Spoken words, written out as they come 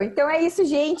Então é isso,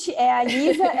 gente. É a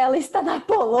Liza, ela está na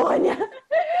Polônia.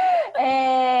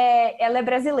 Ela é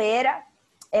brasileira.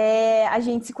 A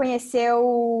gente se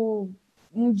conheceu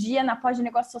um dia na pós de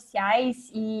negócios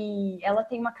sociais e ela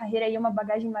tem uma carreira e uma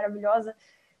bagagem maravilhosa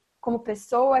como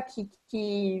pessoa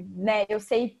que né, eu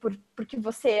sei porque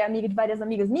você é amiga de várias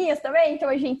amigas minhas também, então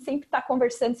a gente sempre está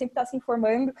conversando, sempre está se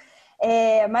informando.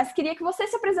 Mas queria que você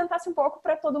se apresentasse um pouco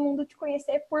para todo mundo te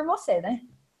conhecer por você, né?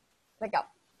 Legal.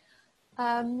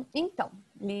 Então,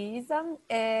 Liza,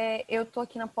 eu tô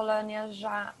aqui na Polônia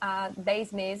já há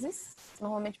 10 meses.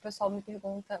 Normalmente o pessoal me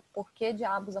pergunta por que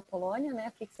diabos a Polônia, né?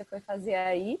 O que você foi fazer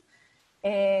aí?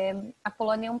 A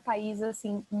Polônia é um país,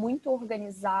 assim, muito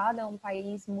organizado, é um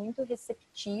país muito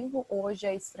receptivo hoje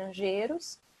a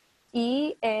estrangeiros.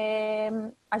 E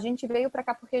a gente veio para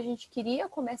cá porque a gente queria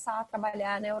começar a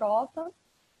trabalhar na Europa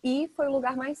e foi o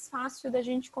lugar mais fácil da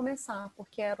gente começar,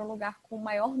 porque era o lugar com o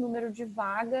maior número de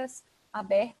vagas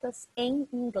abertas em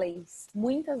inglês.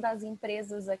 Muitas das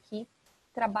empresas aqui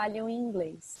trabalham em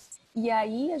inglês. E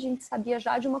aí a gente sabia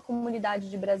já de uma comunidade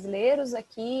de brasileiros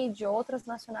aqui, de outras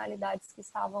nacionalidades que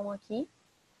estavam aqui.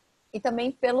 E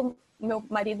também pelo meu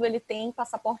marido, ele tem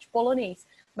passaporte polonês.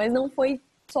 Mas não foi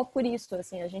só por isso,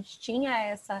 assim, a gente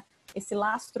tinha esse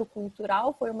lastro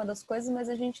cultural, foi uma das coisas, mas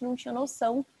a gente não tinha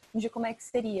noção de como é que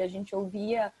seria. A gente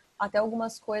ouvia até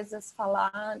algumas coisas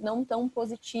falar não tão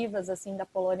positivas assim da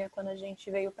Polônia quando a gente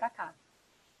veio para cá.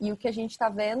 E o que a gente está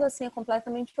vendo assim é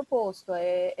completamente oposto.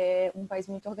 É um país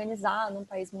muito organizado, um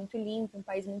país muito limpo, um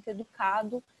país muito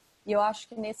educado. E eu acho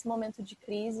que nesse momento de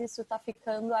crise isso está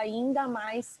ficando ainda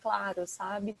mais claro,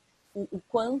 sabe? O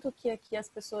quanto que aqui as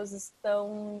pessoas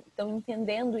estão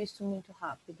entendendo isso muito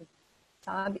rápido,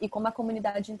 sabe? E como a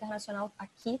comunidade internacional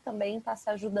aqui também está se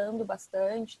ajudando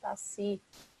bastante, está se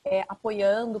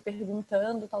apoiando,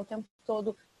 perguntando, tá o tempo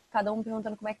todo, cada um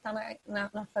perguntando como é que tá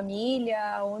na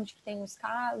família, onde que tem os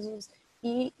casos,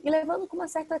 e levando com uma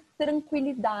certa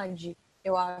tranquilidade,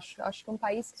 eu acho. Acho que um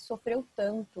país que sofreu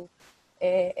tanto,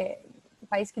 um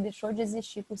país que deixou de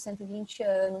existir por 120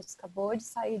 anos, acabou de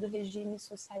sair do regime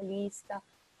socialista,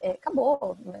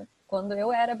 acabou, né? Quando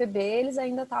eu era bebê, eles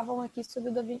ainda estavam aqui sob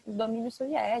o domínio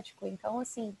soviético. Então,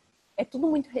 assim, é tudo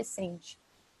muito recente.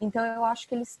 Então, eu acho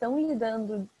que eles estão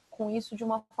lidando com isso de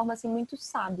uma forma, assim, muito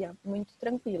sábia, muito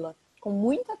tranquila. Com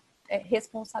muita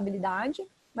responsabilidade,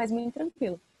 mas muito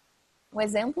tranquila. Um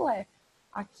exemplo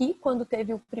aqui, quando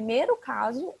teve o primeiro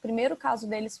caso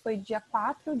deles foi dia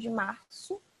 4 de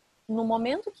março. No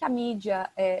momento que a mídia,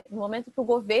 no momento que o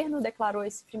governo declarou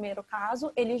esse primeiro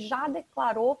caso, ele já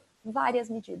declarou várias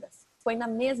medidas. Foi na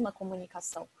mesma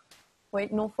comunicação.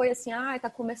 Não foi assim, está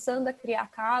começando a criar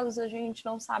casos, a gente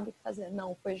não sabe o que fazer.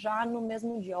 Não, foi já no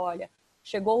mesmo dia. Olha,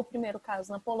 chegou o primeiro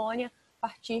caso na Polônia,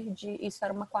 isso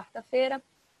era uma quarta-feira,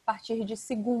 a partir de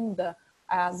segunda,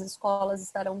 as escolas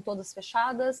estarão todas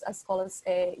fechadas, as escolas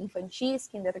infantis,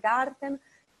 kindergarten,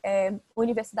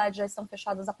 universidades já estão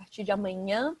fechadas a partir de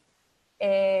amanhã.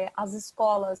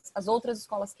 As outras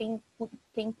escolas,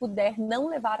 quem puder não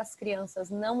levar as crianças,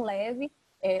 não leve,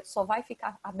 só vai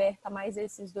ficar aberta mais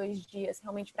esses 2 dias,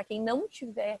 realmente para quem não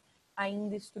tiver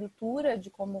ainda estrutura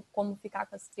de como ficar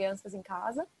com as crianças em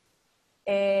casa.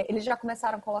 Eles já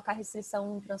começaram a colocar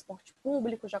restrição em transporte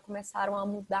público, já começaram a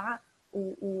mudar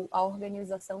a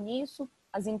organização nisso,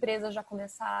 as empresas já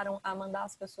começaram a mandar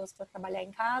as pessoas para trabalhar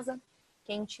em casa.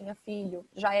 Quem tinha filho,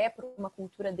 já por uma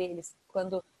cultura deles,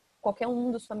 quando qualquer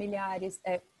um dos familiares,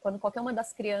 quando qualquer uma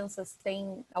das crianças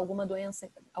tem alguma doença,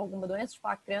 tipo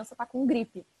a criança está com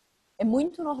gripe, é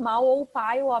muito normal ou o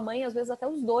pai ou a mãe, às vezes até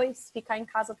os dois, ficar em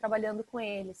casa trabalhando com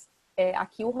eles.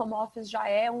 Aqui o home office já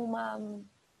é uma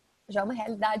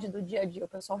realidade do dia a dia. O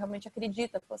pessoal realmente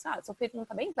acredita, fala assim, seu filho não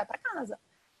está bem? Vai para casa.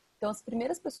 Então as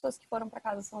primeiras pessoas que foram para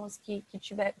casa são as que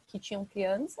tinham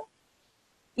criança.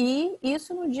 E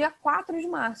isso no dia 4 de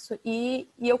março. E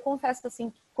eu confesso assim,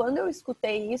 que quando eu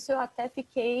escutei isso, eu até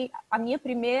fiquei... A minha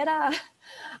primeira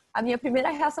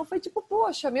reação foi tipo,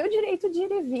 poxa, meu direito de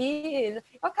ir e vir.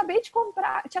 Eu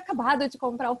tinha acabado de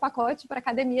comprar um pacote para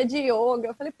academia de yoga.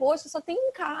 Eu falei, poxa, só tem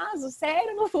um caso,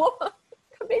 sério, não vou.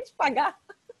 Acabei de pagar.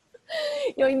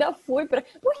 Eu ainda fui para...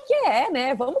 Porque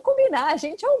né? Vamos combinar, a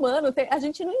gente é humano, a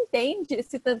gente não entende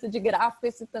esse tanto de gráfico,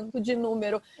 esse tanto de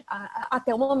número,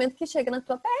 até o momento que chega na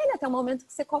tua pele, até o momento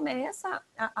que você começa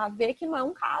a ver que não é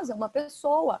um caso, é uma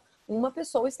pessoa. Uma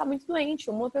pessoa está muito doente,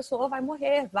 uma pessoa vai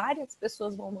morrer, várias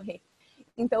pessoas vão morrer.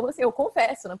 Então, assim, eu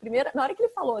confesso, na hora que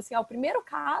ele falou assim, o primeiro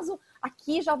caso,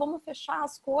 aqui já vamos fechar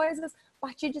as coisas, a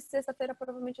partir de sexta-feira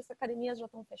provavelmente as academias já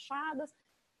estão fechadas.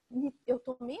 Eu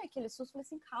tomei aquele susto, falei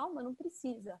assim, calma, não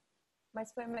precisa.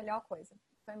 Mas foi a melhor coisa.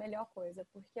 Foi a melhor coisa,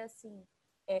 porque assim,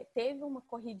 teve uma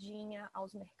corridinha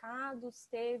aos mercados,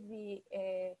 teve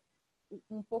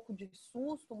um pouco de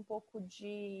susto, um pouco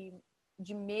de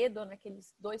medo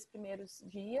naqueles 2 primeiros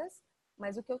dias,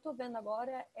 mas o que eu tô vendo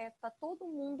agora tá todo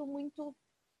mundo muito...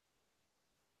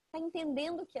 tá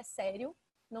entendendo que é sério,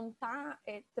 não tá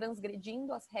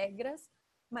transgredindo as regras,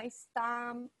 mas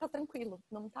tá tranquilo,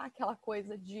 não tá aquela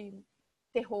coisa de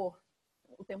terror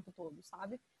o tempo todo,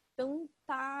 sabe? Então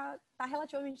tá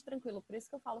relativamente tranquilo, por isso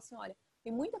que eu falo assim, olha,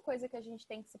 tem muita coisa que a gente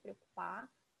tem que se preocupar,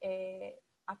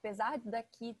 apesar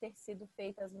daqui ter sido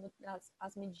feitas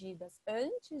as medidas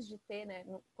antes de ter, né,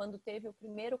 quando teve o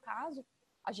primeiro caso,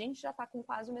 a gente já está com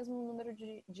quase o mesmo número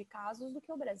de casos do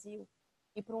que o Brasil,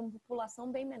 e para uma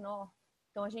população bem menor.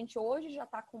 Então, a gente hoje já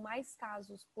está com mais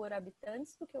casos por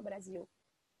habitantes do que o Brasil.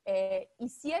 E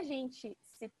se a gente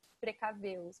se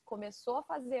precaveu, começou a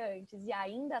fazer antes e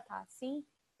ainda está assim,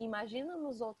 imagina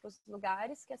nos outros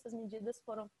lugares que essas medidas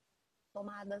foram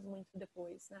tomadas muito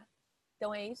depois, né?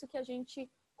 Então, é isso que a gente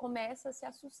começa a se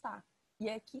assustar. E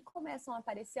aqui começam a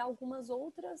aparecer algumas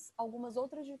outras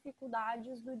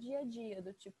dificuldades do dia a dia,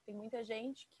 do tipo, tem muita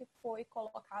gente que foi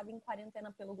colocada em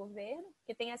quarentena pelo governo,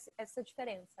 porque tem essa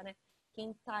diferença, né?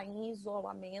 Quem está em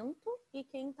isolamento e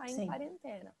quem está em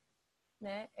quarentena,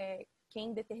 né?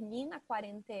 Quem determina a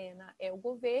quarentena é o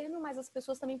governo, mas as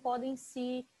pessoas também podem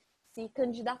se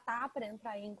candidatar para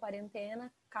entrar em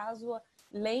quarentena, caso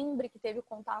lembre que teve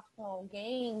contato com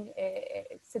alguém,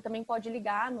 você também pode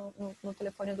ligar no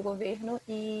telefone do governo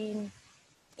e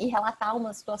relatar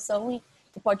uma situação e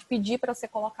pode pedir para ser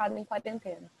colocado em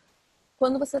quarentena.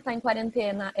 Quando você está em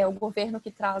quarentena, é o governo que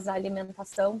traz a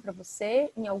alimentação para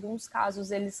você. Em alguns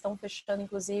casos, eles estão fechando,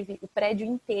 inclusive, o prédio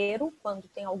inteiro. Quando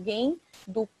tem alguém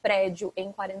do prédio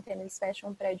em quarentena, eles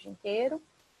fecham o prédio inteiro.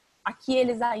 Aqui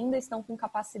eles ainda estão com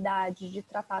capacidade de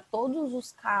tratar todos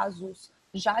os casos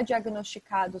já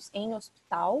diagnosticados em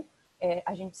hospital.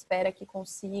 A gente espera que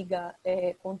consiga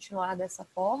continuar dessa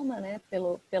forma, né?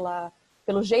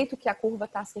 Pelo jeito que a curva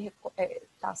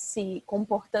está se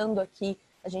comportando aqui,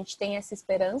 a gente tem essa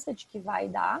esperança de que vai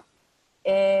dar.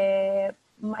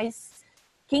 Mas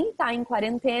quem está em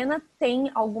quarentena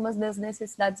tem algumas das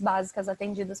necessidades básicas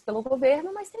atendidas pelo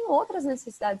governo, mas tem outras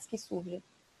necessidades que surgem.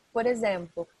 Por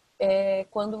exemplo,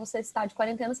 quando você está de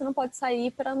quarentena, você não pode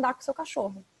sair para andar com o seu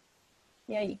cachorro.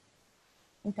 E aí?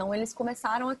 Então, eles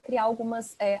começaram a criar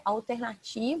algumas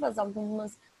alternativas,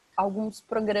 alguns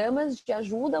programas de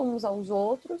ajuda uns aos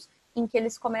outros, em que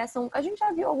eles começam... A gente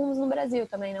já viu alguns no Brasil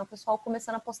também, né? O pessoal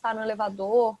começando a postar no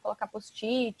elevador, colocar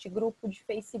post-it, grupo de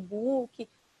Facebook,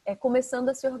 começando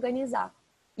a se organizar.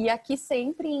 E aqui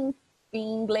sempre em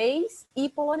inglês e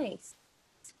polonês.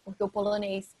 Porque o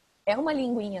polonês é uma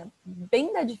linguinha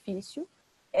bem difícil,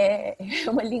 é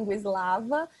uma língua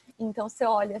eslava, então você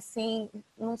olha assim,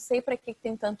 não sei para que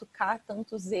tem tanto K,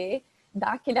 tanto Z,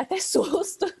 dá aquele até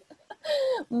susto,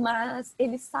 mas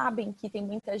eles sabem que tem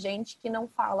muita gente que não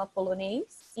fala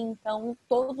polonês, então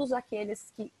todos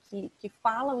aqueles que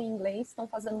falam inglês estão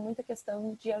fazendo muita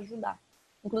questão de ajudar.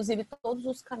 Inclusive todos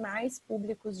os canais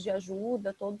públicos de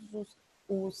ajuda, todos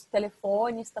os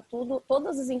telefones,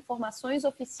 todas as informações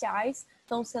oficiais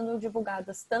estão sendo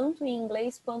divulgadas tanto em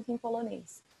inglês quanto em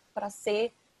polonês, para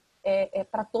ser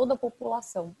para toda a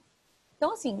população.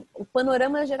 Então, assim, o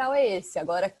panorama geral é esse.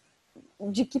 Agora,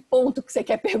 de que ponto que você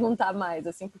quer perguntar mais,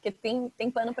 assim, porque tem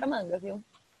pano para manga, viu?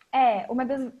 Uma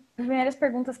das primeiras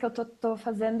perguntas que eu tô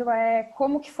fazendo é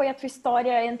como que foi a tua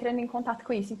história entrando em contato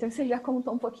com isso? Então, você já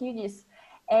contou um pouquinho disso.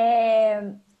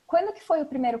 Quando que foi o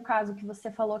primeiro caso que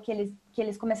você falou que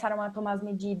eles começaram a tomar as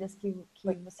medidas que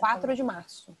foi você 4 falou? de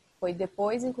março. Foi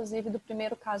depois, inclusive, do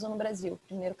primeiro caso no Brasil. O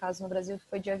primeiro caso no Brasil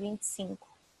foi dia 25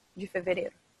 de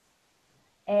fevereiro.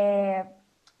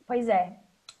 Pois é.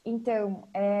 Então,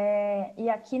 e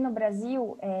aqui no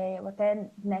Brasil, eu até,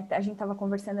 né, a gente estava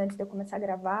conversando antes de eu começar a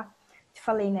gravar, te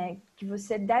falei, né, que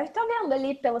você deve estar vendo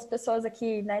ali pelas pessoas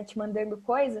aqui, né, te mandando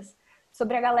coisas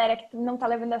sobre a galera que não tá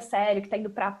levando a sério, que tá indo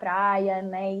pra praia,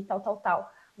 né, e tal.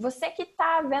 Você que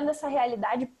tá vendo essa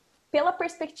realidade pela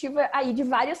perspectiva aí de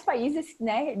vários países,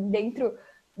 né, dentro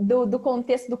do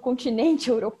contexto do continente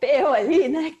europeu ali,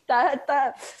 né,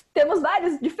 temos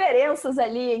várias diferenças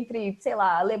ali entre, sei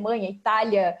lá, Alemanha,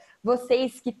 Itália,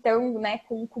 vocês que estão, né,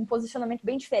 com um posicionamento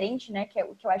bem diferente, né, que é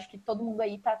o que eu acho que todo mundo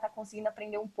aí tá conseguindo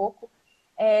aprender um pouco.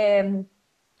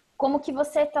 Como que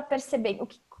você tá percebendo? O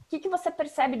que você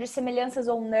percebe de semelhanças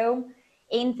ou não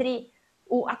entre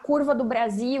a curva do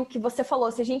Brasil, que você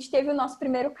falou, se a gente teve o nosso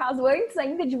primeiro caso antes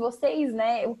ainda de vocês,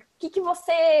 né?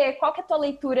 Qual que é a tua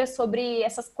leitura sobre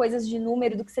essas coisas de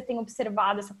número, do que você tem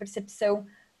observado, essa percepção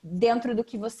dentro do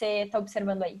que você está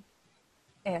observando aí?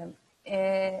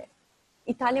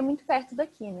 Itália é muito perto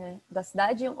daqui, né? Da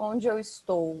cidade onde eu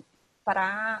estou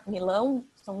para Milão,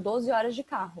 são 12 horas de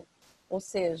carro. Ou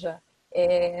seja,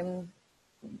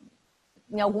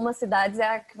 em algumas cidades é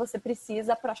a que você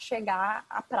precisa para chegar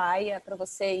à praia, para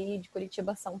você ir de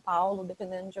Curitiba a São Paulo,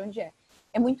 dependendo de onde é.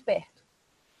 É muito perto.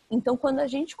 Então, quando a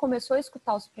gente começou a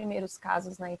escutar os primeiros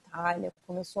casos na Itália,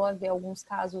 começou a ver alguns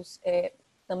casos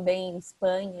também em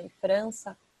Espanha e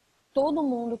França, todo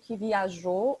mundo que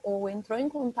viajou ou entrou em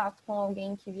contato com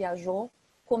alguém que viajou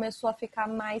começou a ficar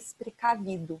mais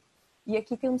precavido. E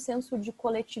aqui tem um senso de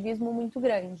coletivismo muito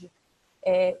grande.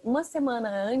 Uma semana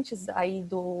antes aí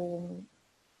do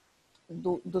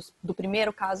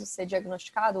primeiro caso ser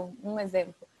diagnosticado, um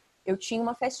exemplo, eu tinha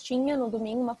uma festinha no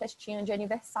domingo, uma festinha de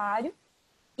aniversário,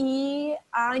 e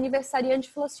a aniversariante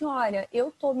falou assim, olha,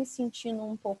 eu tô me sentindo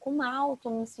um pouco mal, tô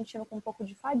me sentindo com um pouco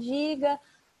de fadiga,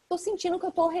 tô sentindo que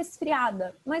eu tô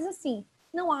resfriada, mas assim,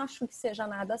 não acho que seja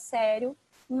nada sério,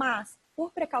 mas,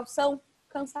 por precaução,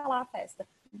 cancelar a festa.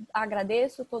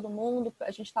 Agradeço todo mundo,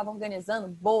 a gente estava organizando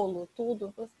bolo,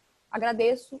 tudo,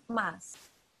 agradeço, mas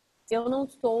eu não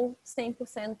estou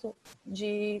 100%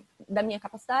 da minha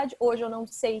capacidade, hoje eu não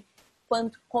sei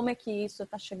como é que isso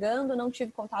está chegando, não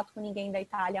tive contato com ninguém da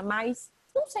Itália, mas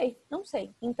não sei.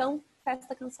 Então,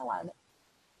 festa cancelada.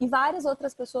 E várias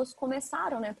outras pessoas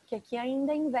começaram, né? Porque aqui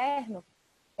ainda é inverno.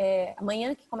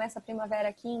 Amanhã que começa a primavera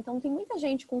aqui, então tem muita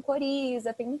gente com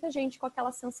coriza, tem muita gente com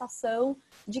aquela sensação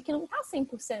de que não está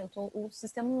 100%. O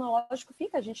sistema imunológico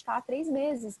fica, a gente está há 3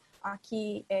 meses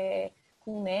aqui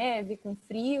com neve, com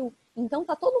frio, então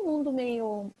tá todo mundo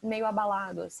meio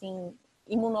abalado, assim,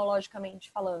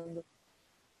 imunologicamente falando.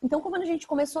 Então, quando a gente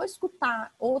começou a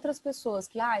escutar outras pessoas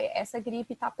que essa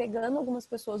gripe está pegando algumas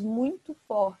pessoas muito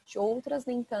forte, outras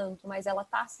nem tanto, mas ela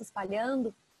está se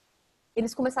espalhando,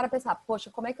 eles começaram a pensar,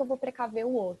 poxa, como é que eu vou precaver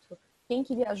o outro? Quem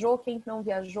que viajou, quem que não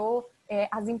viajou?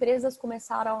 As empresas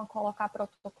começaram a colocar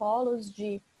protocolos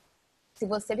de se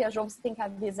você viajou, você tem que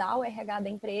avisar o RH da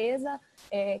empresa.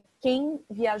 Quem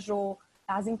viajou,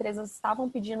 as empresas estavam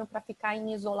pedindo para ficar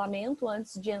em isolamento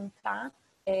antes de entrar,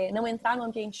 não entrar no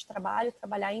ambiente de trabalho,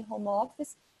 trabalhar em home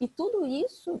office, e tudo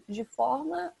isso de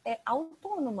forma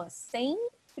autônoma, sem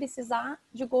precisar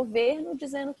de governo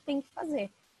dizendo o que tem que fazer.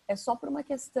 É só por uma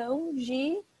questão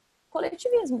de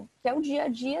coletivismo, que é o dia a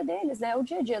dia deles, é o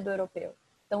dia a dia do europeu.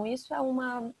 Então isso é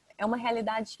uma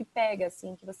realidade que pega,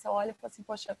 assim, que você olha e fala assim,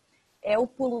 poxa, é o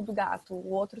pulo do gato,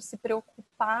 o outro se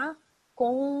preocupar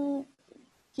com o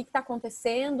que está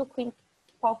acontecendo,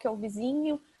 qual que é o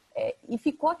vizinho, e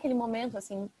ficou aquele momento,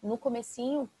 assim, no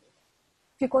comecinho,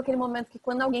 ficou aquele momento que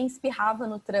quando alguém espirrava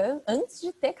no tram, antes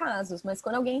de ter casos, mas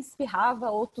quando alguém espirrava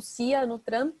ou tossia no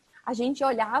tram, a gente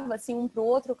olhava, assim, um pro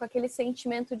outro com aquele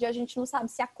sentimento de a gente não sabe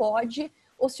se acode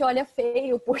ou se olha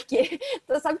feio, porque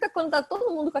sabe que quando tá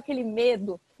todo mundo com aquele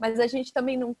medo, mas a gente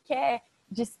também não quer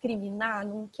discriminar,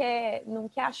 não quer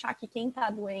achar que quem tá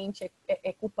doente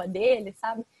é culpa dele,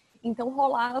 sabe? Então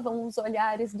rolavam uns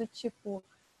olhares do tipo,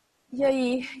 e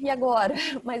aí, e agora?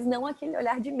 Mas não aquele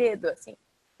olhar de medo, assim.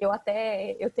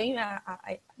 Eu tenho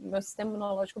meu sistema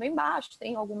imunológico bem baixo,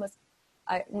 tenho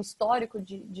um histórico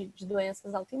de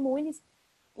doenças autoimunes.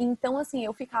 Então, assim,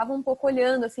 eu ficava um pouco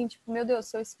olhando, assim, tipo, meu Deus,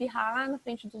 se eu espirrar na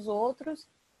frente dos outros,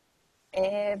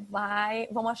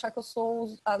 vão achar que eu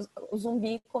sou o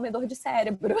zumbi comedor de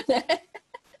cérebro, né?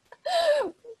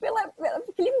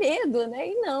 Aquele medo, né?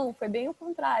 E não, foi bem o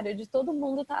contrário, de todo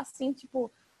mundo tá assim,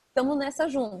 tipo, estamos nessa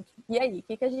junto. E aí, o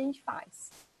que a gente faz?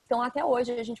 Então, até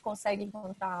hoje a gente consegue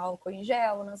encontrar álcool em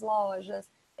gel nas lojas.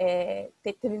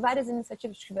 Teve várias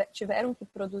iniciativas que tiveram que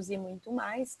produzir muito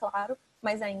mais, claro,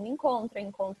 mas ainda encontra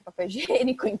papel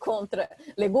higiênico, encontra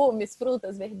legumes,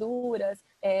 frutas, verduras.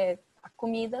 A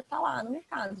comida tá lá no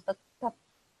mercado.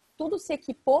 Tudo se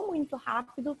equipou muito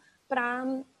rápido para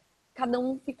cada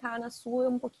um ficar na sua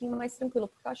um pouquinho mais tranquilo.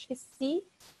 Porque eu acho que se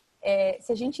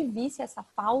a gente visse essa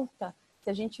falta, se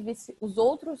a gente visse os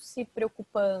outros se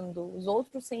preocupando, os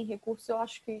outros sem recursos, eu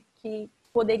acho que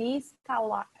poderia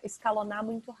escalonar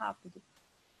muito rápido.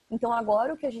 Então,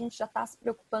 agora o que a gente já está se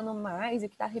preocupando mais e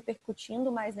que está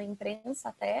repercutindo mais na imprensa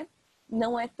até,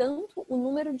 não é tanto o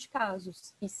número de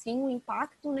casos, e sim o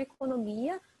impacto na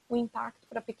economia, o impacto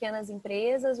para pequenas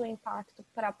empresas, o impacto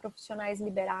para profissionais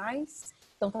liberais.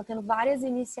 Então, está tendo várias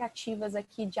iniciativas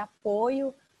aqui de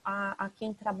apoio a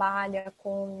quem trabalha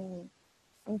com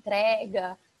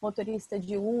entrega, motorista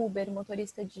de Uber,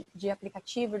 motorista de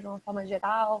aplicativo de uma forma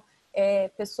geral,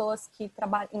 pessoas que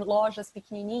trabalham em lojas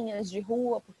pequenininhas de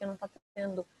rua, porque não está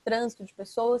tendo trânsito de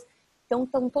pessoas. Então,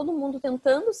 estão todo mundo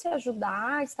tentando se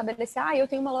ajudar, estabelecer, eu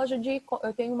tenho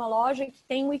uma loja que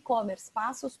tem um e-commerce,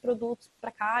 passa os produtos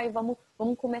para cá e vamos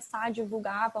começar a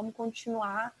divulgar, vamos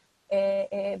continuar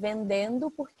vendendo,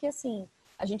 porque assim,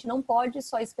 a gente não pode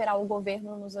só esperar o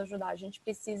governo nos ajudar, a gente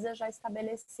precisa já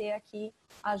estabelecer aqui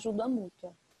a ajuda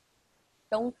mútua.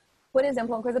 Então, por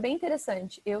exemplo, uma coisa bem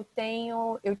interessante, eu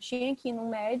tinha que ir num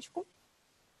médico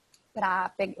para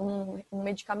pegar um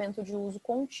medicamento de uso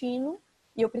contínuo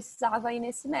e eu precisava ir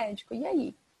nesse médico. E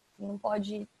aí? Não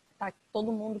pode estar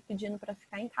todo mundo pedindo para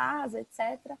ficar em casa,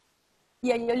 etc.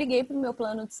 E aí eu liguei para o meu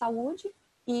plano de saúde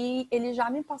e eles já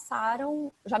me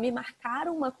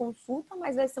marcaram uma consulta,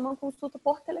 mas vai ser uma consulta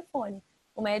por telefone.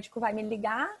 O médico vai me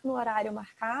ligar no horário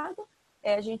marcado,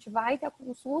 a gente vai ter a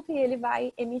consulta e ele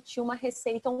vai emitir uma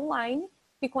receita online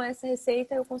e com essa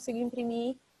receita eu consigo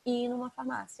imprimir e ir numa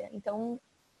farmácia. Então,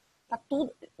 tá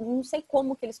tudo, não sei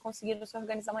como que eles conseguiram se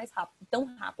organizar mais rápido, tão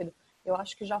rápido. Eu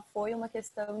acho que já foi uma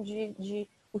questão de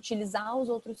utilizar os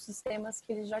outros sistemas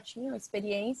que eles já tinham,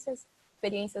 experiências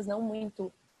não muito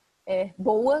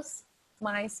boas,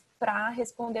 mas para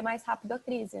responder mais rápido à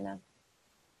crise, né?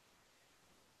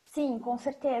 Sim, com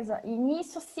certeza. E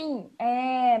nisso, sim,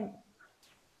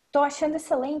 tô achando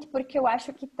excelente porque eu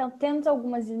acho que estão tendo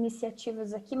algumas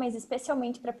iniciativas aqui, mas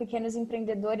especialmente para pequenos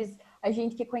empreendedores, a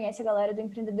gente que conhece a galera do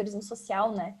empreendedorismo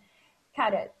social, né?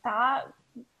 Cara,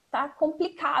 tá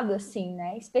complicado assim,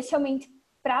 né? Especialmente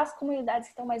para as comunidades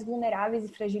que estão mais vulneráveis e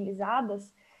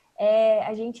fragilizadas,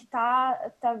 a gente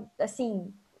tá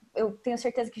assim, eu tenho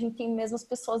certeza que a gente tem mesmas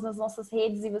pessoas nas nossas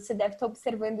redes e você deve estar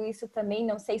observando isso também.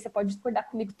 Não sei, você pode discordar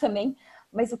comigo também,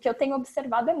 mas o que eu tenho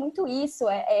observado é muito isso.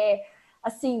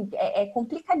 Assim, é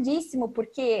complicadíssimo,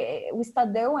 porque o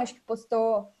Estadão, acho que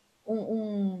postou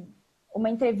uma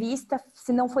entrevista,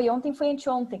 se não foi ontem, foi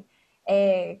anteontem,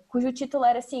 cujo título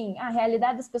era assim, a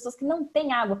realidade das pessoas que não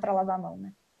têm água para lavar a mão,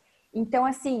 né? Então,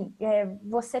 assim,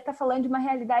 você está falando de uma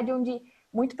realidade onde,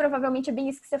 muito provavelmente, é bem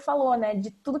isso que você falou, né?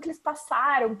 De tudo que eles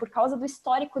passaram, por causa do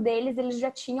histórico deles, eles já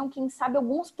tinham, quem sabe,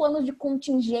 alguns planos de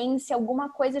contingência, alguma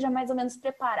coisa já mais ou menos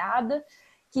preparada,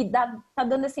 que tá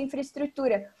dando essa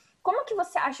infraestrutura. Como que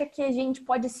você acha que a gente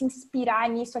pode se inspirar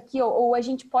nisso aqui? Ou a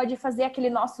gente pode fazer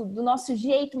do nosso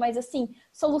jeito, mas assim,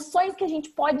 soluções que a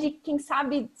gente pode, quem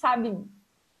sabe,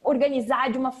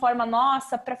 organizar de uma forma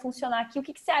nossa para funcionar aqui? O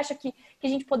que você acha que a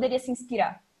gente poderia se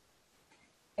inspirar?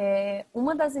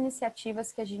 Uma das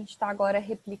iniciativas que a gente está agora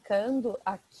replicando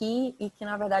aqui e que,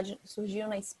 na verdade, surgiu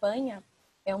na Espanha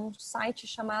é um site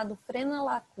chamado Frena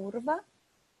la Curva,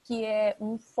 que é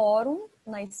um fórum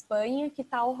na Espanha que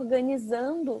está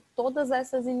organizando todas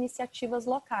essas iniciativas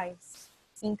locais.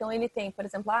 Então, ele tem, por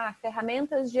exemplo,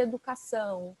 ferramentas de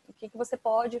educação, o que você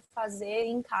pode fazer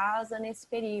em casa nesse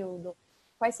período,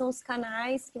 quais são os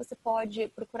canais que você pode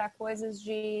procurar coisas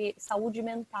de saúde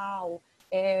mental,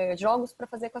 jogos para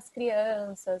fazer com as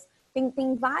crianças.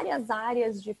 Tem várias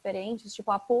áreas diferentes, tipo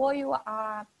apoio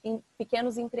a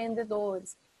pequenos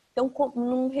empreendedores. Então,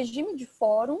 num regime de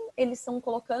fórum, eles estão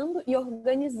colocando e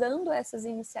organizando essas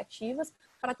iniciativas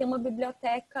para ter uma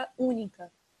biblioteca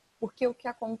única. Porque o que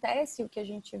acontece, o que a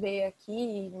gente vê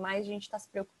aqui, mais a gente está se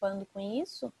preocupando com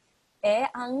isso, é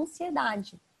a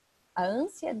ansiedade. A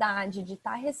ansiedade de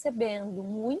estar recebendo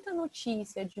muita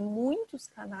notícia de muitos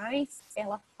canais,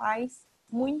 ela faz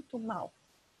muito mal.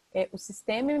 O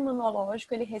sistema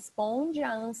imunológico, ele responde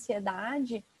à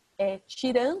ansiedade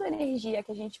tirando a energia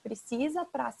que a gente precisa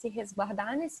para se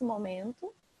resguardar nesse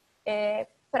momento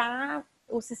para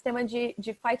o sistema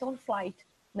de fight or flight,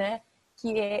 né?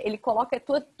 Que ele coloca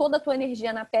toda a tua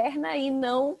energia na perna e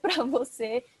não para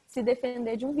você se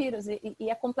defender de um vírus, e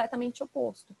é completamente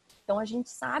oposto. Então, a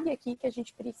gente sabe aqui que a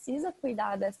gente precisa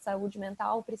cuidar da saúde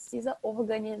mental, precisa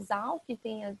organizar o que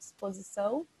tem à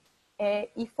disposição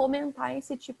e fomentar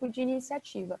esse tipo de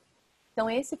iniciativa. Então,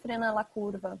 esse Frena la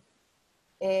Curva,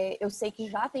 eu sei que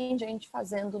já tem gente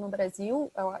fazendo no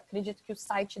Brasil, eu acredito que o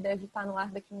site deve estar no ar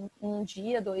daqui um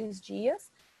dia, 2 dias,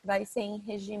 vai ser em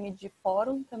regime de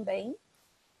fórum também,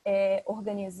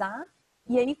 organizar,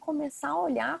 e aí começar a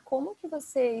olhar como que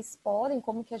vocês podem,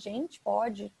 como que a gente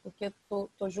pode, porque eu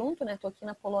tô junto, né, tô aqui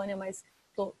na Polônia, mas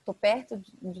tô perto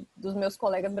dos meus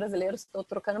colegas brasileiros, tô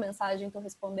trocando mensagem, tô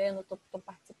respondendo, tô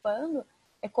participando,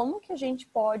 como que a gente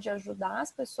pode ajudar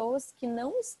as pessoas que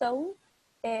não estão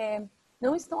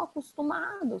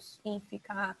acostumados em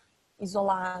ficar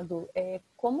isolado,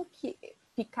 como que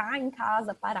ficar em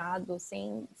casa parado,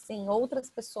 sem outras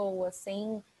pessoas,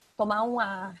 sem tomar um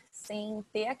ar, sem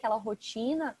ter aquela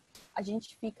rotina, a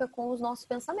gente fica com os nossos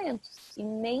pensamentos. E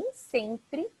nem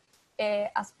sempre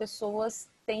as pessoas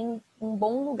têm um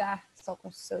bom lugar só com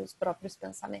os seus próprios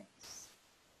pensamentos.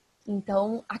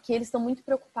 Então, aqui eles estão muito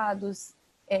preocupados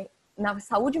na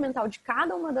saúde mental de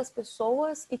cada uma das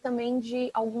pessoas e também de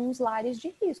alguns lares de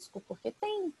risco, porque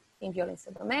tem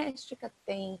violência doméstica,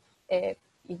 tem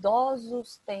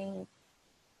idosos, tem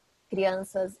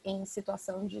crianças em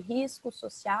situação de risco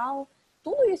social.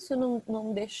 Tudo isso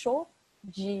não deixou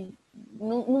de...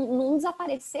 não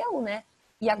desapareceu, né?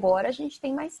 E agora a gente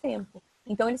tem mais tempo.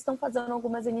 Então, eles estão fazendo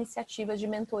algumas iniciativas de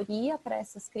mentoria para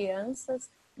essas crianças,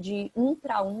 de 1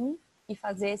 para 1, e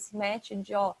fazer esse match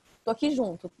de, ó, tô aqui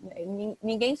junto.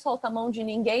 Ninguém solta a mão de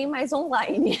ninguém, mas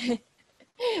online.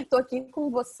 Tô aqui com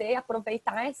você,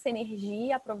 aproveitar essa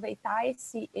energia, aproveitar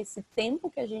esse tempo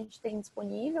que a gente tem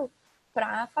disponível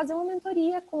para fazer uma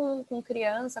mentoria com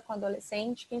criança, com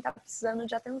adolescente, quem está precisando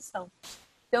de atenção.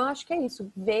 Então, eu acho que é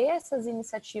isso, ver essas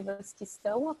iniciativas que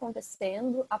estão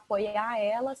acontecendo, apoiar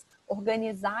elas,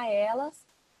 organizar elas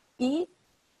e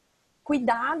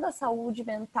cuidar da saúde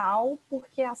mental,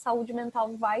 porque a saúde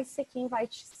mental vai ser quem vai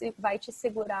te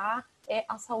segurar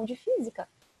a saúde física.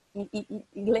 E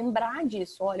lembrar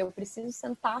disso, olha, eu preciso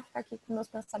sentar, ficar aqui com meus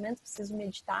pensamentos, preciso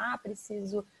meditar,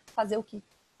 preciso fazer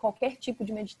qualquer tipo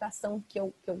de meditação que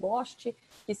eu goste,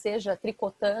 que seja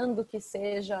tricotando, que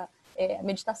seja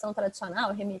meditação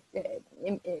tradicional,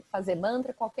 fazer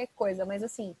mantra, qualquer coisa, mas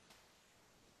assim,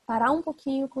 parar um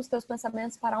pouquinho com os teus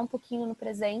pensamentos, parar um pouquinho no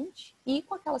presente e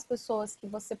com aquelas pessoas que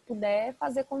você puder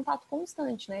fazer contato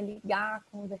constante, né? Ligar,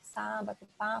 conversar, bater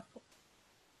papo.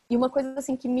 E uma coisa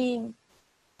assim que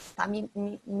tá me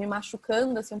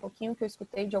machucando assim um pouquinho, que eu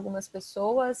escutei de algumas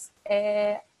pessoas,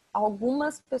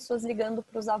 algumas pessoas ligando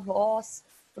para os avós,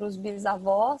 para os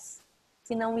bisavós,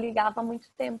 que não ligava há muito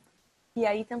tempo. E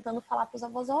aí tentando falar para os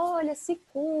avós, olha, se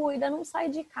cuida, não sai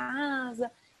de casa,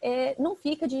 não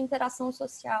fica de interação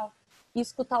social. E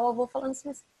escutar o avô falando assim,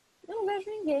 mas eu não vejo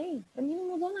ninguém, para mim não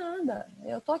mudou nada.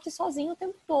 Eu tô aqui sozinho o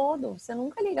tempo todo, você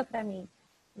nunca liga para mim.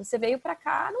 Você veio para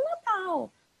cá no Natal.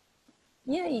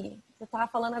 E aí? Você tava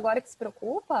falando agora que se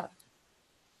preocupa?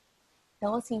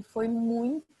 Então, assim, foi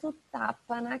muito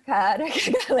tapa na cara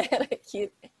que a galera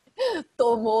aqui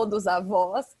tomou dos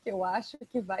avós, que eu acho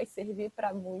que vai servir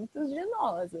para muitos de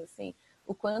nós, assim.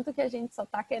 O quanto que a gente só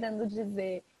tá querendo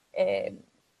dizer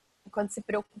quando se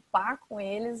preocupar com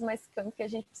eles, mas quanto que a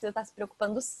gente precisa estar se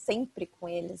preocupando sempre com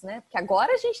eles, né? Porque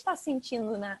agora a gente está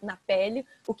sentindo na pele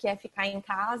o que é ficar em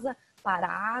casa,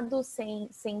 parado, sem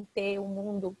ter o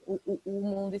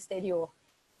mundo exterior.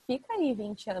 Fica aí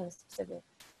 20 anos pra você ver.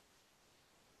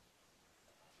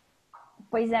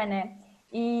 Pois é, né?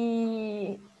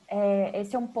 E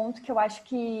esse é um ponto que eu acho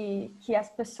que as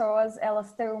pessoas, elas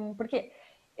estão... Porque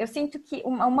eu sinto que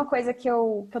uma coisa que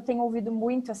eu tenho ouvido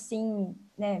muito, assim,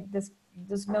 né,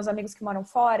 dos meus amigos que moram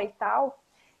fora e tal,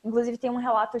 inclusive tem um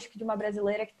relato, acho que de uma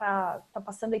brasileira que tá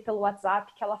passando aí pelo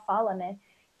WhatsApp, que ela fala, né,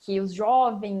 que os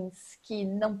jovens que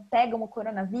não pegam o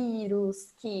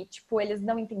coronavírus, que, tipo, eles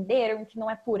não entenderam, que não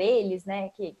é por eles, né,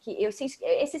 que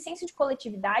esse senso de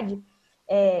coletividade,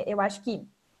 eu acho que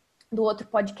do outro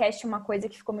podcast, uma coisa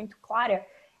que ficou muito clara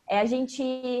é a gente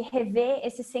rever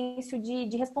esse senso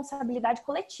de responsabilidade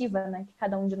coletiva, né, que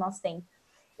cada um de nós tem.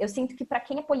 Eu sinto que para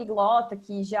quem é poliglota,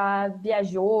 que já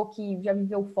viajou, que já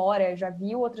viveu fora, já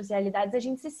viu outras realidades, a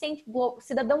gente se sente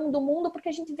cidadão do mundo porque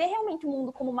a gente vê realmente o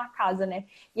mundo como uma casa, né?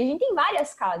 E a gente tem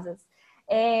várias casas.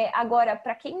 Agora,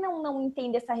 para quem não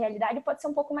entende essa realidade, pode ser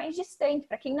um pouco mais distante.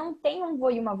 Para quem não tem um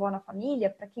vô e uma avó na família,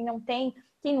 para quem não tem,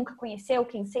 quem nunca conheceu,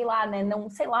 quem sei lá, né? Não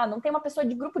tem uma pessoa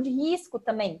de grupo de risco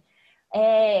também.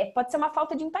 Pode ser uma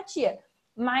falta de empatia.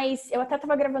 Mas eu até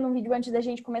estava gravando um vídeo antes da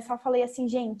gente começar, eu falei assim,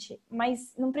 gente,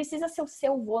 mas não precisa ser o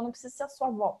seu vô, não precisa ser a sua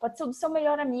avó, pode ser o do seu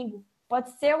melhor amigo,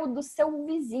 pode ser o do seu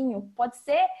vizinho, pode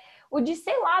ser o de,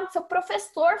 sei lá, do seu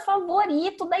professor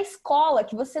favorito da escola,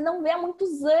 que você não vê há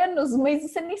muitos anos, mas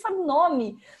você nem sabe o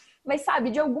nome. Mas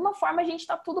sabe, de alguma forma a gente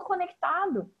está tudo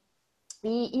conectado.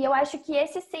 E eu acho que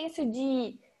esse senso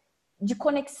de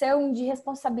conexão, de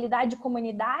responsabilidade, de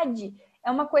comunidade, é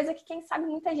uma coisa que, quem sabe,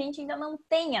 muita gente ainda não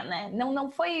tenha, né?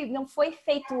 Não foi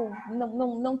feito,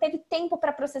 não teve tempo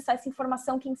para processar essa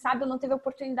informação, quem sabe, ou não teve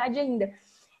oportunidade ainda.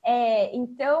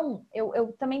 Então,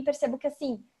 eu também percebo que,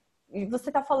 assim,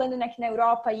 você está falando, né, que na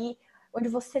Europa aí, onde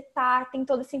você tem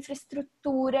toda essa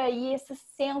infraestrutura e esse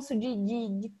senso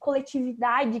de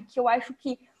coletividade que eu acho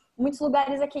que muitos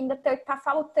lugares aqui ainda tá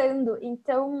faltando.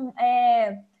 Então,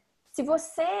 se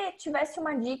você tivesse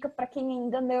uma dica para quem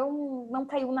ainda não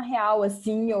caiu na real,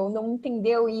 assim, ou não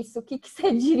entendeu isso, o que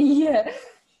você diria?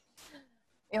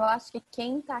 Eu acho que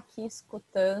quem tá aqui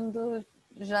escutando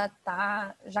já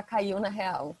caiu na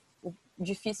real. O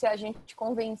difícil é a gente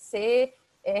convencer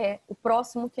o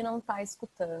próximo que não tá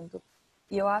escutando.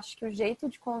 E eu acho que o jeito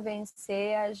de convencer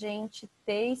é a gente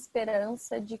ter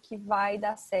esperança de que vai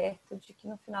dar certo, de que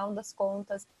no final das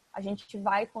contas a gente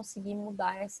vai conseguir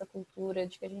mudar essa cultura,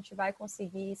 de que a gente vai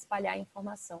conseguir espalhar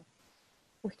informação.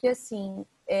 Porque, assim,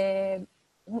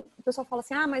 o pessoal fala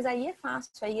assim, mas aí é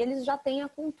fácil, aí eles já têm a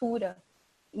cultura.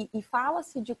 E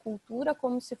fala-se de cultura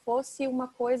como se fosse uma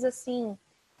coisa, assim,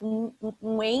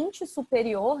 um ente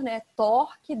superior, né?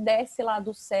 Thor, que desce lá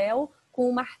do céu com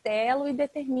o martelo e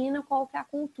determina qual que é a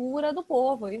cultura do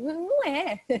povo. E não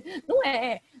é, não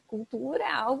é. Cultura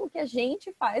é algo que a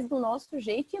gente faz do nosso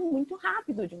jeito e é muito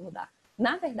rápido de mudar.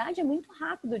 Na verdade, é muito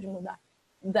rápido de mudar.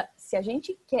 Se a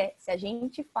gente quer, se a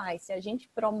gente faz, se a gente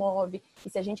promove e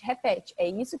se a gente repete, é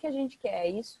isso que a gente quer, é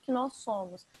isso que nós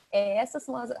somos, essas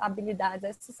são as habilidades,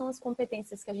 essas são as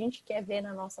competências que a gente quer ver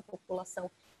na nossa população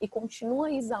e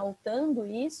continua exaltando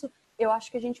isso, eu acho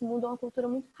que a gente muda uma cultura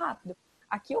muito rápido.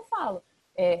 Aqui eu falo,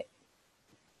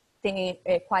 tem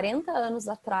 40 anos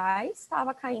atrás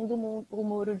estava caindo o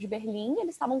muro de Berlim,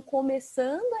 eles estavam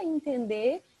começando a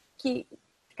entender que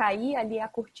caía ali a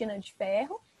cortina de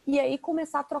ferro e aí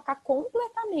começar a trocar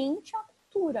completamente a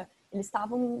cultura. Eles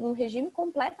estavam num regime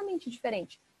completamente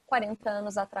diferente. 40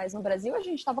 anos atrás no Brasil, a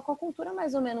gente estava com a cultura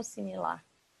mais ou menos similar.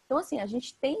 Então, assim, a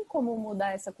gente tem como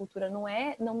mudar essa cultura,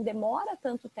 não demora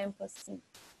tanto tempo assim.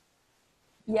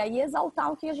 E aí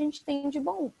exaltar o que a gente tem de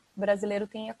bom. O brasileiro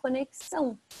tem a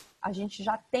conexão. A gente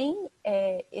já tem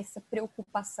essa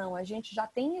preocupação, a gente já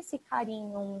tem esse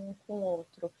carinho um com o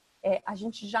outro. A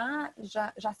gente já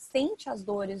sente as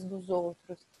dores dos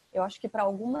outros. Eu acho que para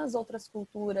algumas outras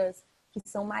culturas que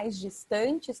são mais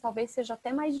distantes, talvez seja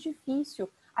até mais difícil.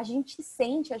 A gente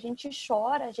sente, a gente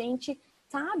chora, a gente,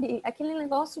 sabe, aquele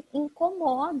negócio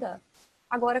incomoda.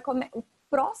 Agora, o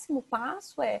próximo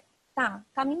passo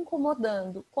tá me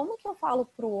incomodando. Como que eu falo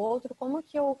para o outro? Como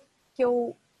que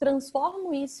eu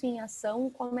transformo isso em ação?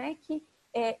 Como é que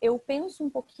eu penso um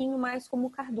pouquinho mais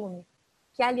como cardume?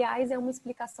 Que, aliás, é uma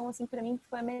explicação, assim, para mim, que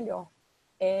foi a melhor.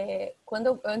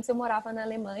 Antes eu morava na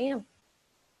Alemanha,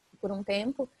 por um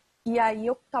tempo, e aí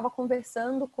eu estava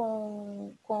conversando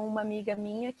com uma amiga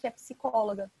minha que é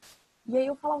psicóloga. E aí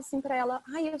eu falava assim para ela,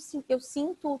 eu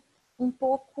sinto um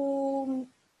pouco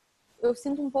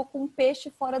um peixe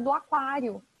fora do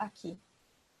aquário aqui.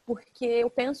 Porque eu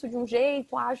penso de um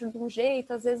jeito, ajo de um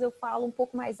jeito, às vezes eu falo um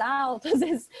pouco mais alto, às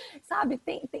vezes, sabe,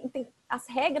 as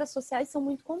regras sociais são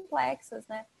muito complexas,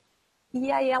 né?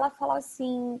 E aí ela falou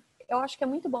assim, eu acho que é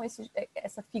muito bom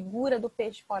essa figura do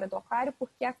peixe fora do aquário,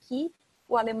 porque aqui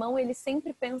o alemão, ele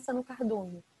sempre pensa no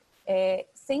cardume.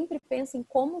 Sempre pensa em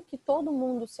como que todo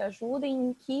mundo se ajuda,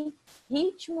 em que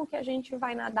ritmo que a gente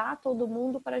vai nadar todo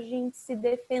mundo para a gente se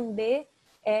defender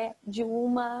de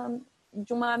uma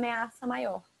ameaça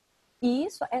maior. E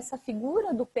essa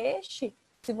figura do peixe,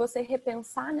 se você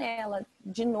repensar nela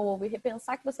de novo e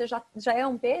repensar que você já é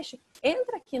um peixe,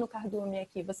 entra aqui no cardume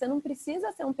aqui. Você não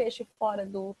precisa ser um peixe fora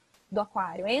do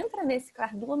aquário. Entra nesse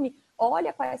cardume,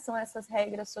 olha quais são essas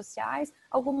regras sociais,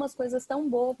 algumas coisas tão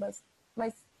bobas,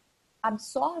 mas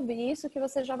absorve isso que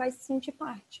você já vai se sentir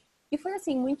parte. E foi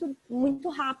assim, muito, muito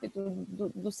rápido,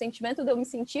 do sentimento de eu me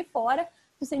sentir fora,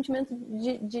 do sentimento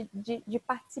de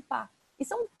participar. E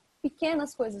são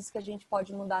pequenas coisas que a gente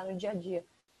pode mudar no dia a dia.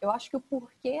 Eu acho que o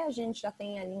porquê a gente já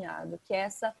tem alinhado, que é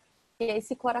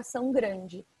esse coração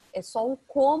grande. É só o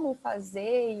como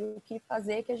fazer e o que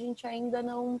fazer que a gente ainda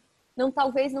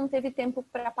talvez não teve tempo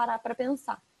para parar para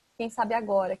pensar. Quem sabe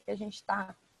agora que a gente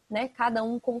está, né, cada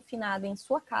um confinado em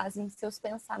sua casa, em seus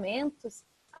pensamentos,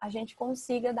 a gente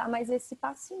consiga dar mais esse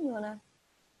passinho, né?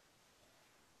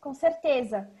 Com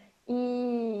certeza.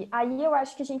 E aí eu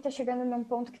acho que a gente tá chegando num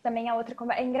ponto que também a outra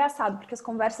conversa... É engraçado, porque as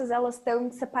conversas, elas estão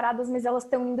separadas, mas elas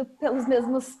estão indo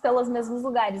pelos mesmos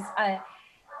lugares.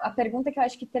 A pergunta que eu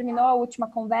acho que terminou a última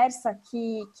conversa,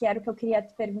 que era o que eu queria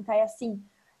te perguntar, é assim...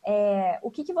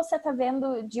 o que você tá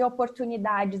vendo de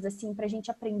oportunidades, assim, pra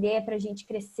gente aprender, pra gente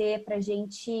crescer, pra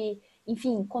gente,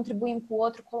 enfim, contribuir um com o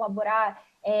outro, colaborar...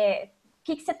 O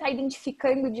que você está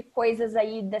identificando de coisas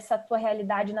aí dessa tua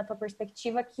realidade, na tua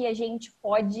perspectiva, que a gente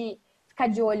pode ficar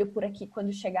de olho por aqui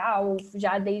quando chegar, ou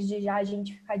já desde já a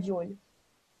gente ficar de olho?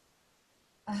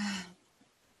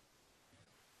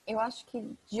 Eu acho que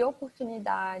de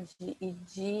oportunidade e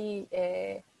de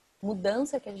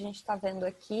mudança que a gente está vendo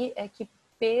aqui é que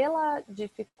pela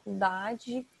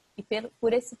dificuldade e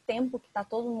por esse tempo que está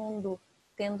todo mundo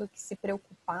tendo que se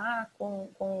preocupar com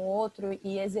o outro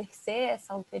e exercer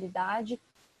essa alteridade,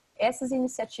 essas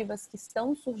iniciativas que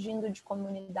estão surgindo de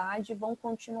comunidade vão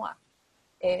continuar.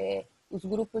 Os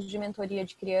grupos de mentoria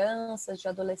de crianças, de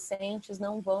adolescentes,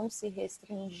 não vão se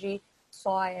restringir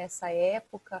só a essa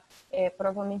época.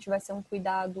 Provavelmente vai ser um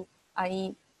cuidado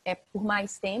aí por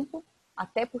mais tempo,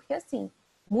 até porque, assim,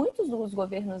 muitos dos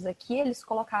governos aqui, eles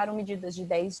colocaram medidas de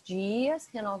 10 dias,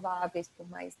 renováveis por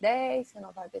mais 10,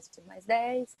 renováveis por mais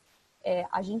 10.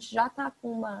 A gente já está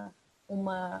com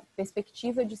uma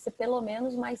perspectiva de ser pelo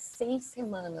menos mais 6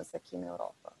 semanas aqui na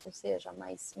Europa, ou seja,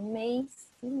 mais um mês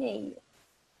e meio.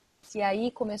 Se aí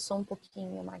começou um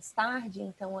pouquinho mais tarde,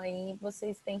 então aí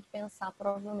vocês têm que pensar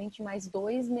provavelmente mais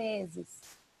 2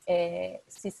 meses.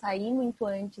 Se sair muito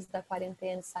antes da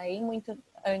quarentena, sair muito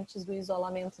antes do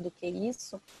isolamento do que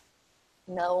isso,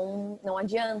 não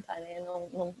adianta, né?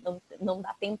 Não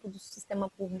dá tempo do sistema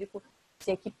público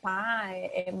se equipar,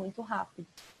 é muito rápido.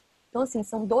 Então, assim,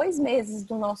 são 2 meses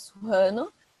do nosso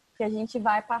ano que a gente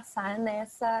vai passar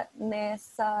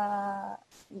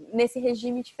nesse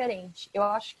regime diferente. Eu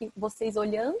acho que vocês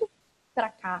olhando para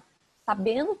cá,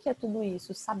 sabendo que é tudo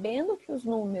isso, sabendo que os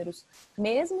números,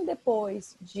 mesmo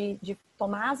depois de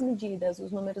tomar as medidas,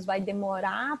 os números vai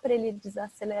demorar para ele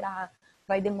desacelerar,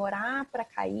 vai demorar para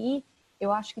cair,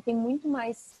 eu acho que tem muito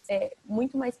mais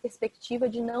perspectiva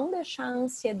de não deixar a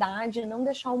ansiedade, não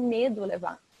deixar o medo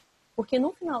levar. Porque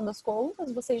no final das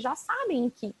contas, vocês já sabem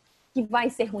que vai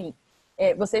ser ruim.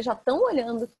 Vocês já estão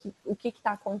olhando o que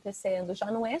está acontecendo, já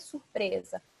não é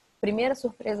surpresa. Primeira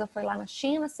surpresa foi lá na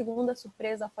China, segunda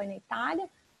surpresa foi na Itália.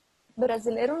 O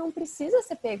brasileiro não precisa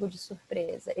ser pego de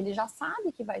surpresa, ele já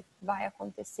sabe que vai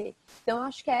acontecer. Então, eu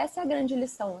acho que essa é a grande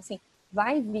lição. Assim,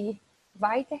 vai vir,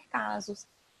 vai ter casos.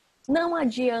 Não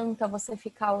adianta você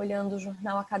ficar olhando o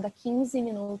jornal a cada 15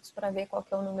 minutos para ver qual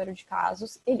que é o número de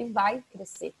casos, ele vai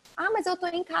crescer. Ah, mas eu estou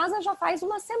em casa já faz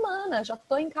uma semana, já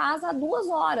estou em casa há 2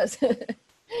 horas.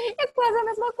 É quase a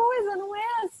mesma coisa, não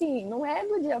é assim, não é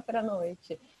do dia para a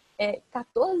noite.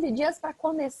 14 dias para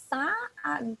começar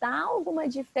a dar alguma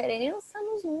diferença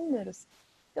nos números.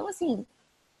 Então, assim,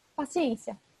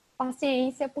 paciência.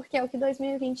 Paciência, porque é o que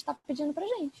 2020 está pedindo para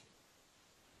gente.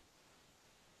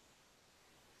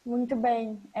 Muito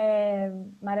bem,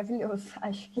 maravilhoso.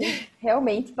 Acho que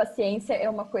realmente paciência é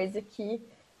uma coisa que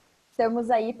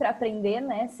estamos aí para aprender,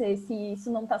 né? Se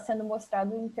isso não está sendo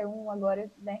mostrado, então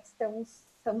agora, né,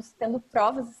 estamos tendo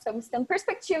provas, estamos tendo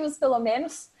perspectivas, pelo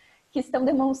menos, que estão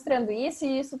demonstrando isso,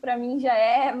 e isso para mim já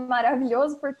é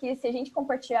maravilhoso, porque se a gente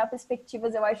compartilhar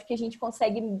perspectivas, eu acho que a gente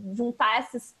consegue juntar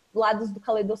esses lados do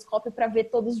caleidoscópio para ver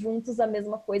todos juntos a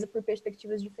mesma coisa por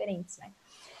perspectivas diferentes, né?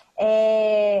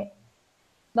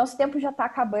 Nosso tempo já está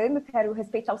acabando, quero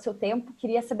respeitar o seu tempo.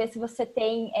 Queria saber se você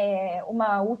tem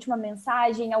uma última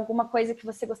mensagem, alguma coisa que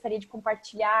você gostaria de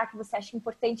compartilhar, que você acha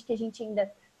importante que a gente ainda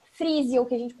frise, ou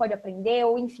que a gente pode aprender,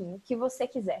 ou enfim, o que você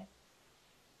quiser.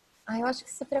 Eu acho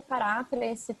que se preparar para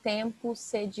esse tempo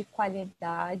ser de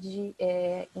qualidade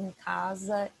em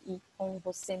casa e com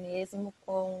você mesmo,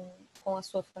 com a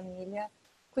sua família.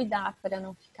 Cuidar para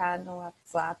não ficar no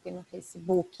WhatsApp, no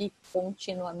Facebook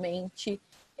continuamente.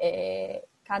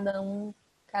 Cada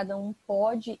um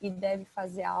pode e deve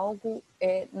fazer algo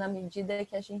na medida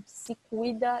que a gente se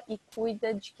cuida e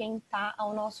cuida de quem está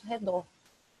ao nosso redor.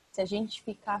 Se a gente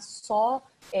ficar só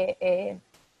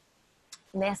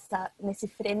nesse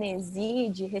frenesi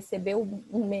de receber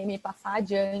um meme e passar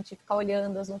adiante, ficar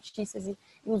olhando as notícias e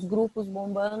os grupos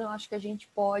bombando, eu acho que a gente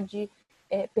pode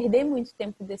perder muito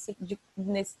tempo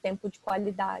nesse tempo de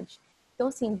qualidade. Então,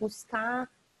 assim, buscar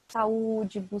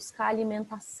saúde, buscar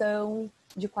alimentação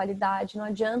de qualidade. Não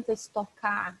adianta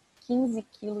estocar 15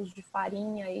 quilos de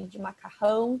farinha e de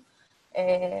macarrão,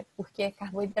 porque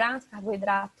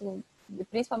carboidrato,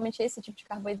 principalmente esse tipo de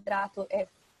carboidrato,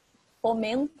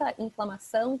 fomenta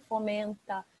inflamação,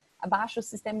 abaixa o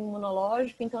sistema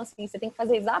imunológico. Então, assim, você tem que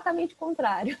fazer exatamente o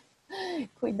contrário.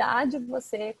 Cuidar de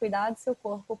você, cuidar do seu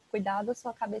corpo, cuidar da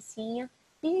sua cabecinha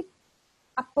e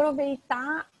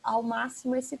aproveitar ao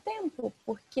máximo esse tempo,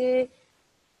 porque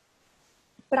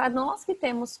para nós que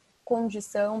temos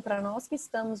condição, para nós que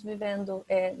estamos vivendo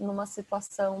numa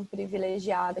situação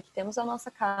privilegiada, que temos a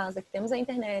nossa casa, que temos a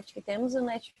internet, que temos o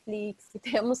Netflix, que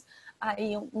temos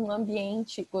aí um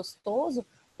ambiente gostoso,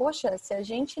 poxa, se a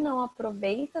gente não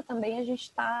aproveita, também a gente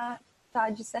está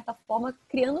de certa forma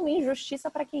criando uma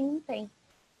injustiça para quem não tem.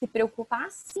 Se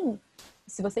preocupar, sim.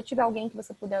 Se você tiver alguém que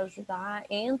você puder ajudar,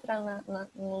 entra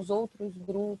nos outros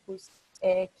grupos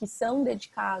que são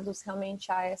dedicados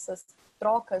realmente a essas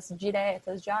trocas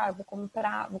diretas de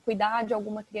vou cuidar de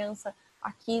alguma criança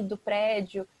aqui do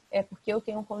prédio, porque eu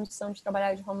tenho condição de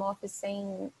trabalhar de home office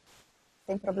sem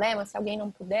problema, se alguém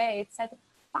não puder, etc.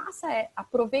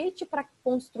 Aproveite para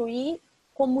construir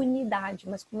comunidade,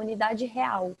 mas comunidade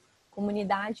real,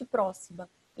 comunidade próxima,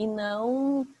 e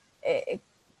não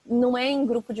é em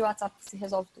grupo de WhatsApp que se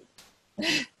resolve tudo.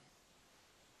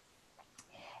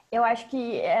 Eu acho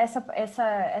que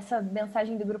essa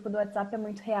mensagem do grupo do WhatsApp é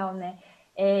muito real, né?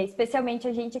 Especialmente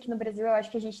a gente aqui no Brasil, eu acho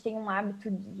que a gente tem um hábito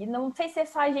de, não sei se é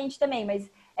só a gente também, mas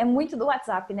é muito do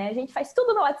WhatsApp, né? A gente faz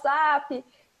tudo no WhatsApp,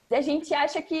 a gente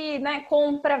acha que, né,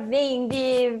 compra,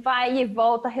 vende, vai e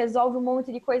volta, resolve um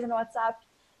monte de coisa no WhatsApp.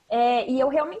 E eu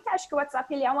realmente acho que o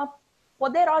WhatsApp ele é uma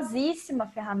poderosíssima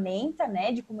ferramenta,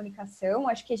 né, de comunicação.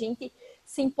 Acho que a gente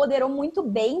se empoderou muito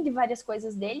bem de várias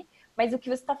coisas dele, mas o que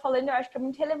você está falando eu acho que é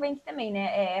muito relevante também,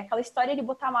 né? É aquela história de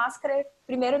botar a máscara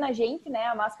primeiro na gente, né?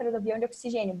 A máscara do avião de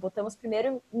oxigênio. Botamos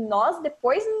primeiro em nós,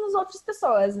 depois nas outras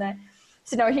pessoas, né?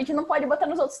 Senão a gente não pode botar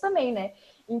nos outros também, né?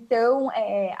 Então,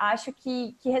 acho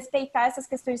que respeitar essas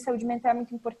questões de saúde mental é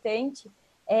muito importante.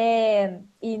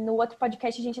 E no outro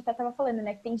podcast a gente até estava falando,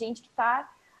 né? Que tem gente que está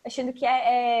achando que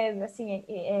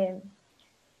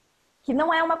que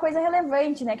não é uma coisa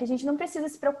relevante, né? Que a gente não precisa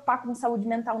se preocupar com saúde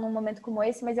mental num momento como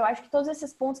esse, mas eu acho que todos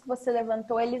esses pontos que você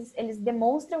levantou, eles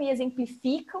demonstram e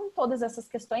exemplificam todas essas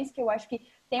questões, que eu acho que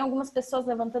tem algumas pessoas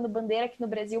levantando bandeira aqui no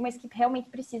Brasil, mas que realmente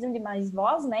precisam de mais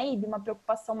voz, né? E de uma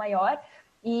preocupação maior,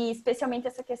 e especialmente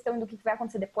essa questão do que vai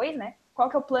acontecer depois, né? Qual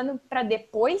que é o plano para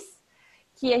depois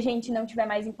que a gente não tiver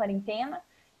mais em quarentena?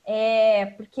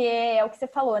 Porque é o que você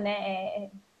falou,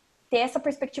 né? Ter essa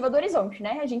perspectiva do horizonte,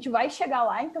 né? A gente vai chegar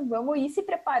lá, então vamos ir se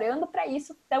preparando para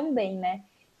isso também, né?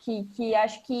 Que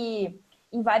acho que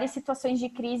em várias situações de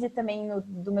crise também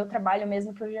do meu trabalho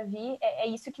mesmo que eu já vi, é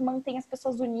isso que mantém as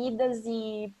pessoas unidas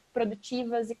e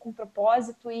produtivas e com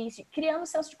propósito e criando um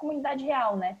senso de comunidade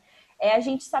real, né? É a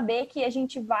gente saber que a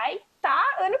gente vai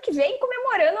estar ano que vem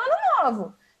comemorando o ano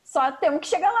novo. Só temos que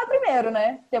chegar lá primeiro,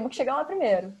 né? Temos que chegar lá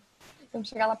primeiro. Vamos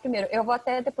chegar lá primeiro. Eu vou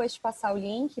até depois te passar o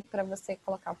link para você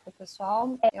colocar para o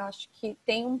pessoal. Eu acho que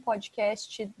tem um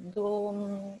podcast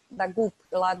da Goop,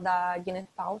 lá da Gwyneth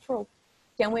Paltrow,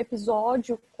 que é um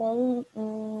episódio com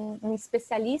um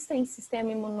especialista em sistema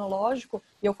imunológico.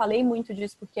 E eu falei muito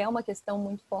disso porque é uma questão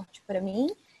muito forte para mim,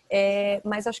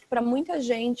 mas acho que para muita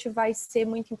gente vai ser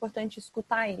muito importante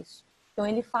escutar isso. Então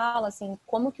ele fala assim,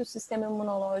 como que o sistema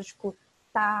imunológico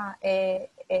está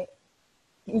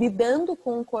lidando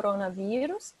com o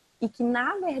coronavírus e que,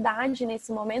 na verdade,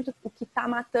 nesse momento, o que está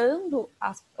matando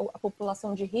a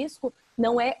população de risco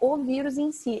não é o vírus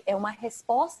em si, é uma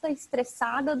resposta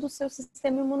estressada do seu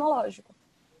sistema imunológico.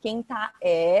 Quem está...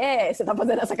 você está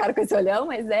fazendo essa cara com esse olhão,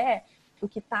 mas o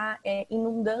que está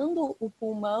inundando o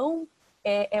pulmão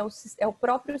é o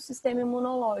próprio sistema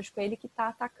imunológico, é ele que está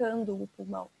atacando o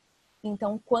pulmão.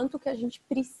 Então, quanto que a gente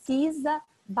precisa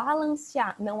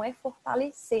balancear, não é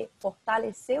fortalecer.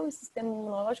 Fortalecer o sistema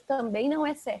imunológico também não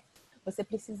é certo. Você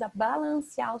precisa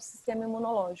balancear o sistema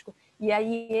imunológico. E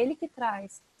aí ele que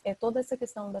traz toda essa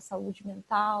questão da saúde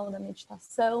mental, da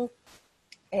meditação,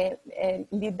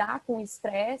 lidar com o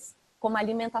estresse, como a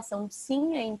alimentação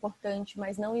sim é importante,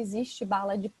 mas não existe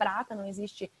bala de prata, não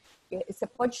existe... Você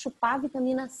pode chupar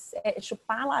vitamina C,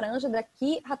 chupar laranja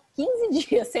daqui a 15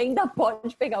 dias, você ainda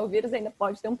pode pegar o vírus, ainda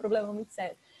pode ter um problema muito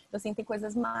sério. Então, assim, tem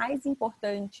coisas mais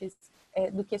importantes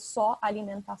do que só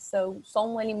alimentação, só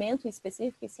um alimento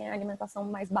específico, e sim a alimentação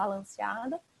mais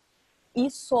balanceada, e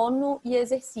sono e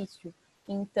exercício.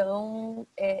 Então,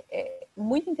 é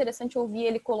muito interessante ouvir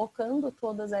ele colocando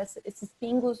todos esses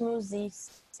pingos nos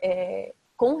is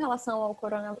com relação ao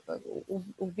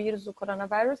o vírus, o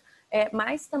coronavírus,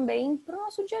 mas também para o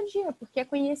nosso dia a dia, porque é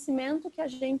conhecimento que a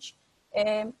gente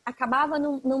acabava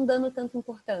não dando tanta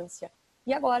importância.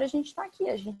 E agora a gente está aqui,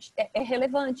 a gente é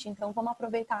relevante, então vamos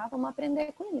aproveitar, vamos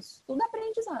aprender com isso. Tudo é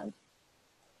aprendizado.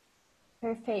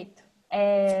 Perfeito.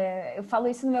 Eu falo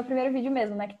isso no meu primeiro vídeo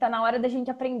mesmo, né? Que tá na hora da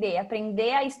gente aprender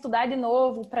a estudar de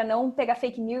novo para não pegar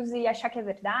fake news e achar que é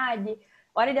verdade.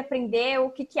 Hora de aprender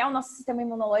o que é o nosso sistema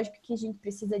imunológico, que a gente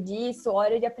precisa disso.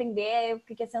 Hora de aprender o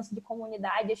que é senso de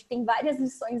comunidade. Acho que tem várias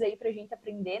lições aí pra gente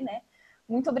aprender, né?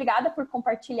 Muito obrigada por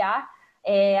compartilhar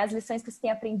as lições que você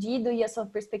tem aprendido e a sua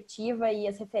perspectiva e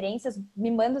as referências. Me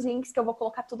manda os links que eu vou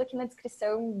colocar tudo aqui na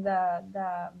descrição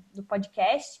do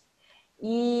podcast.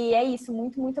 E é isso,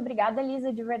 muito, muito obrigada,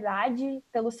 Liza, de verdade,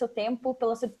 pelo seu tempo,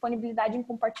 pela sua disponibilidade em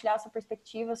compartilhar a sua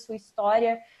perspectiva, sua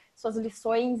história, suas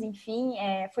lições, enfim,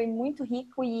 foi muito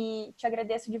rico e te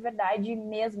agradeço de verdade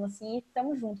mesmo, assim, e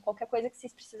tamo junto. Qualquer coisa que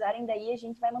vocês precisarem daí, a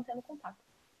gente vai mantendo contato.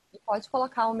 E pode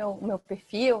colocar o meu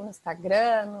perfil no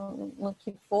Instagram, no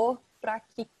que for, para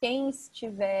que quem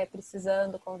estiver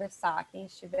precisando conversar, quem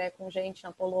estiver com gente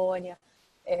na Polônia,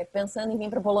 pensando em vir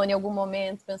para a Polônia em algum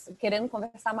momento, querendo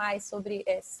conversar mais sobre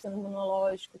sistema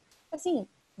imunológico, assim,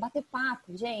 bater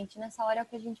papo, gente, nessa hora é o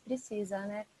que a gente precisa,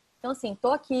 né? Então, assim,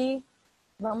 tô aqui,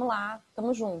 vamos lá,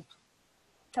 tamo junto.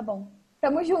 Tá bom.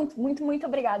 Tamo junto. Muito, muito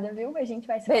obrigada, viu? A gente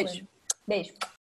vai se Beijo. falando. Beijo.